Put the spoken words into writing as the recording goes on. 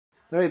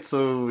Alright,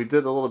 so we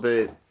did a little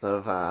bit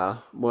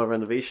of more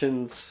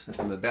renovations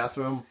in the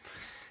bathroom,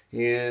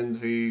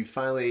 and we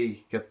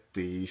finally got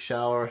the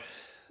shower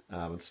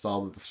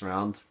installed at the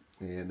surround,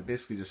 and it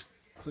basically just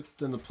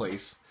clicked into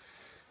place.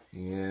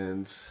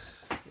 And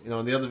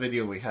in the other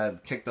video we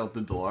had kicked out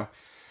the door,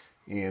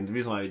 and the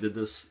reason why we did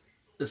this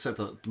is that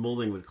the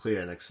molding would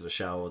clear next to the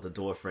shower with the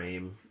door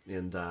frame.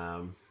 And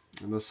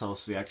in this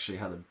house we actually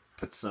had to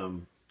put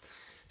some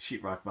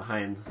sheetrock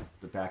behind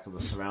the back of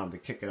the surround to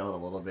kick it out a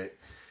little bit.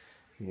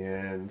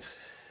 And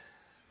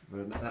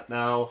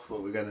now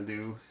what we're going to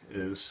do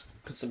is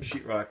put some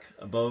sheetrock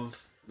above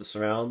the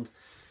surround,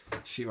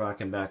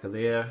 sheetrock in back of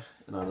there,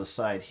 and on the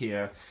side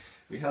here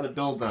we had to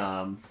build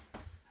a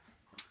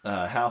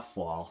half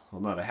wall. Well,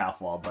 not a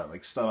half wall, but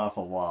like start off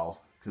a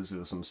wall because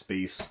there's some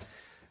space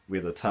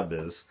where the tub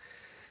is.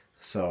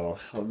 So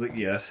I'll let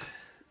you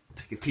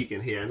take a peek in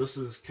here. And this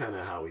is kind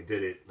of how we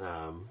did it.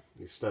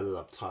 We started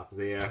up top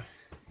there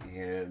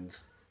and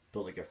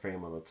built like a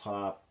frame on the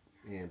top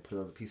and put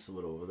another piece of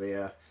wood over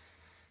there.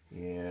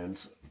 And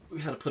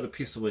we had to put a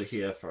piece of wood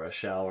here for a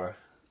shower.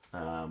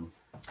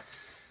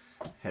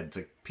 Had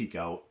to peek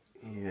out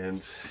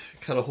and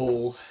cut a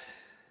hole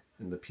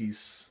in the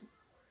piece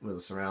where the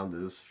surround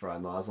is for our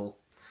nozzle.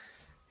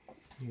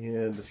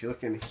 And if you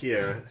look in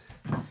here,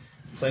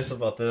 what's nice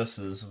about this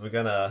is we're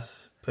gonna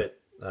put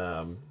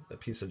a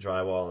piece of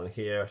drywall in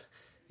here,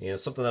 and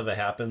if something ever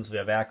happens, we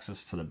have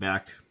access to the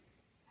back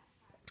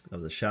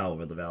of the shower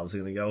where the valves are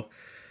gonna go,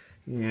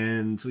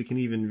 and we can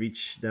even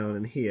reach down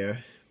in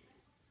here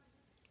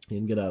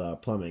and get at our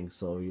plumbing.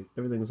 So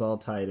everything's all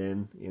tied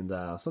in, and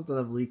something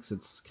ever leaks,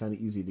 it's kind of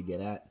easy to get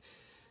at.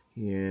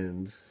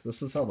 And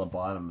this is how the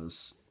bottom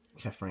is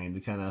framed.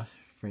 We kind of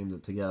framed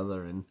it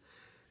together, and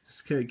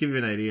just kind of give you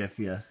an idea if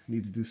you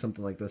need to do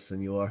something like this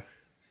in your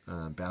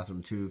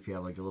bathroom too. If you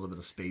have like a little bit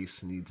of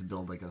space and need to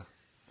build like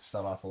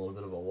start off a little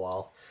bit of a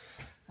wall.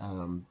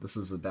 This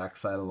is the back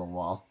side of the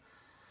wall.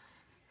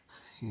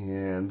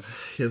 And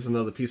here's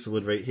another piece of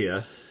wood right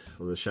here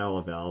where the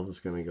shower valve is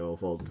going to go,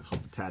 well, to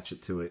help attach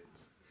it to it.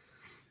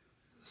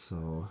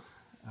 So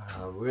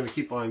we're going to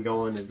keep on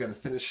going. We're going to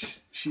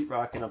finish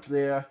sheetrocking up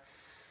there,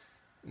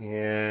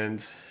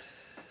 and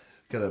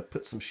got to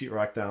put some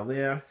sheetrock down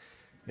there,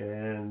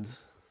 and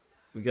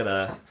we got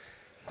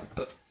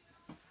to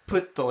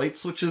put the light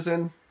switches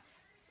in.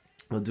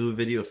 I'll do a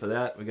video for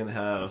that. We're going to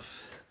have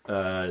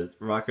a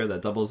rocker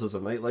that doubles as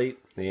a nightlight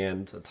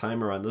and a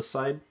timer on this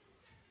side.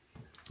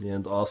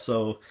 And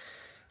also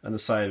on the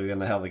side we're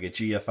going to have like a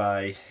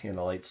GFI and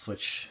a light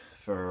switch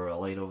for a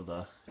light over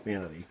the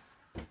vanity.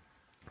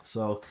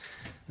 So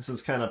this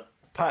is kind of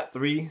part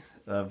 3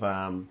 of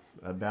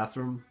a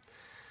bathroom,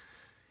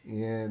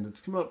 and it's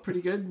come out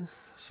pretty good.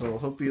 So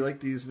hope you like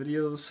these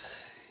videos,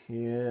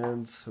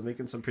 and we're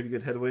making some pretty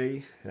good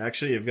headway.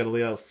 Actually, I've got to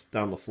lay out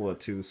down the floor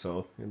too,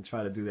 so I'm going to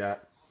try to do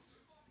that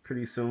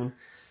pretty soon,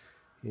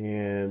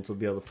 and we'll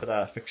be able to put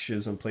our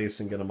fixtures in place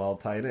and get them all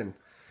tied in.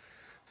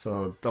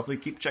 So definitely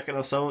keep checking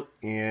us out,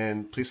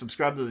 and please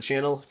subscribe to the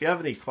channel. If you have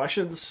any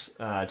questions,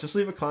 just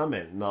leave a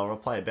comment and I'll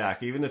reply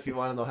back. Even if you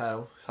want to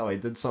know how I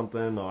did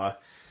something, or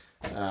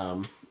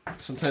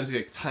sometimes you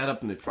get tied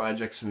up in the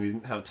projects and we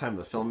didn't have time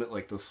to film it,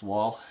 like this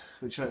wall.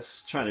 We're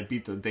just trying to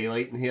beat the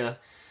daylight in here,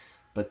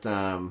 but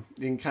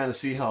you can kind of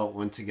see how it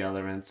went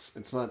together, and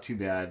it's not too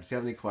bad. If you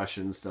have any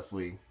questions,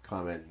 definitely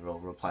comment and we'll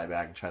reply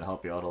back and try to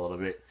help you out a little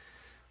bit.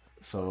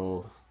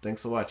 So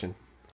thanks for watching.